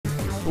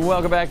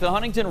Welcome back. The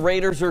Huntington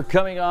Raiders are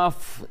coming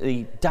off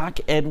the Doc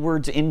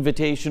Edwards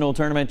Invitational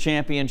Tournament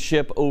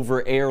Championship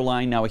over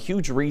Airline. Now, a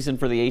huge reason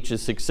for the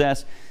H's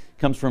success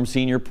comes from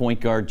senior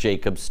point guard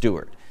Jacob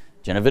Stewart.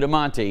 Jenna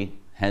Vitamonte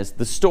has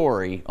the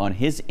story on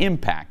his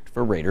impact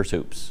for Raiders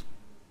hoops.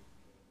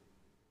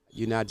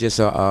 You're not just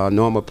a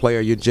normal player,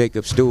 you're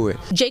Jacob Stewart.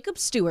 Jacob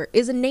Stewart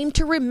is a name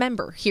to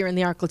remember here in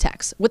the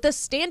Arklatex with a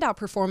standout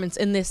performance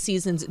in this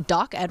season's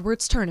Doc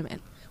Edwards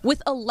tournament.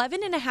 With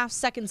 11.5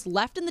 seconds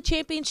left in the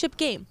championship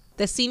game,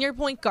 the senior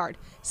point guard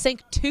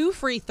sank 2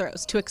 free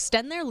throws to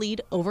extend their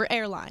lead over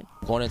Airline.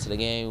 Going into the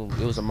game,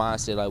 it was a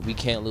mindset like we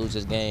can't lose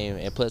this game,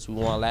 and plus we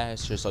won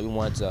last year, so we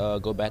wanted to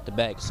go back to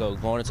back. So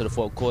going into the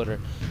fourth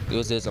quarter, it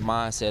was just a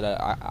mindset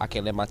I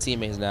can't let my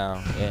teammates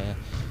down, and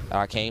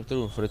I came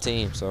through for the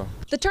team. So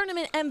the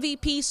tournament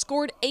MVP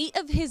scored 8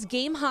 of his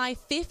game-high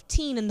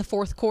 15 in the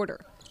fourth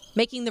quarter,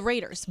 making the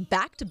Raiders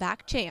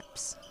back-to-back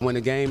champs. When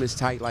the game is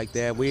tight like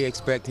that, we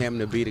expect him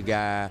to be the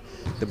guy,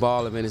 the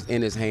ball in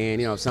his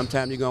hand. You know,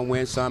 sometimes you're going to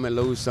win some and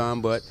lose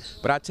some, but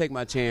I take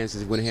my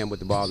chances with him with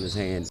the ball in his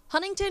hand.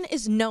 Huntington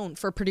is known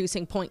for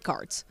producing point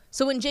guards,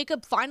 so when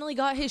Jacob finally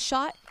got his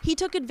shot, he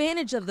took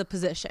advantage of the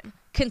position,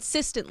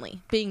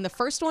 consistently being the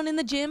first one in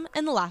the gym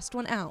and the last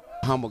one out.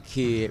 Humble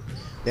kid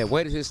that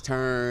waited his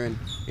turn.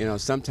 You know,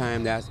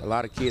 sometimes a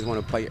lot of kids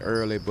want to play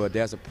early, but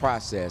there's a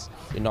process.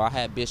 You know, I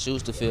had big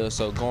shoes to fill,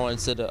 so going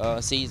into the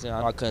season,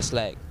 I couldn't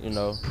slack. You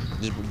know,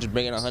 just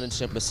bringing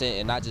 110%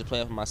 and not just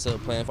playing for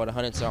myself, playing for the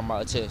Huntington on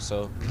my chest.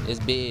 So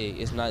it's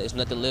big. It's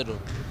nothing little.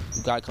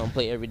 You gotta come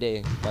play every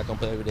day. Gotta come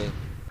play every day.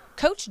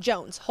 Coach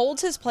Jones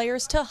holds his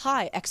players to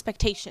high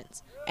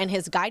expectations, and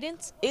his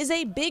guidance is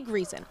a big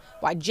reason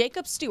why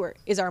Jacob Stewart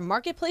is our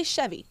Marketplace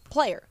Chevy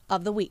Player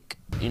of the Week.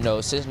 You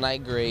know, since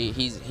 9th grade,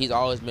 he's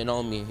always been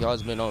on me. He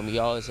always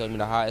held me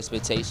to high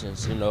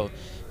expectations. You know,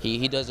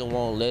 he doesn't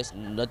want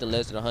nothing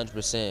less than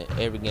 100%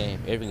 every game.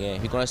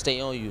 He's gonna stay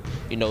on you.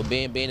 You know,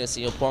 being a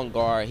senior point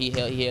guard, he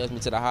holds me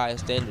to the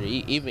highest standard.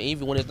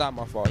 Even when it's not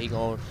my fault, he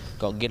gonna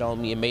get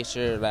on me and make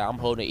sure that I'm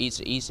holding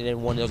each and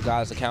every one of those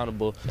guys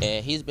accountable.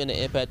 And he's been an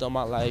impact on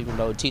my life. You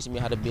know, teaching me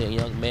how to be a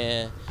young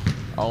man,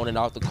 on and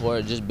off the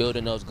court, just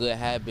building those good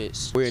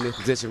habits. We're in this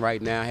position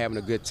right now, having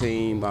a good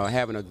team,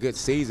 having a good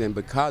season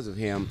because of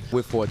him.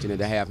 We're fortunate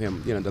to have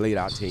him, you know, to lead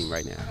our team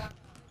right now.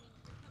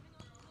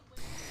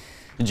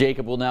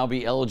 Jacob will now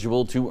be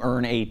eligible to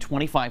earn a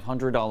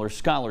 $2,500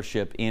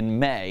 scholarship in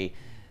May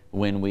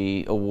when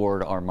we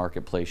award our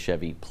Marketplace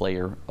Chevy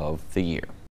Player of the Year.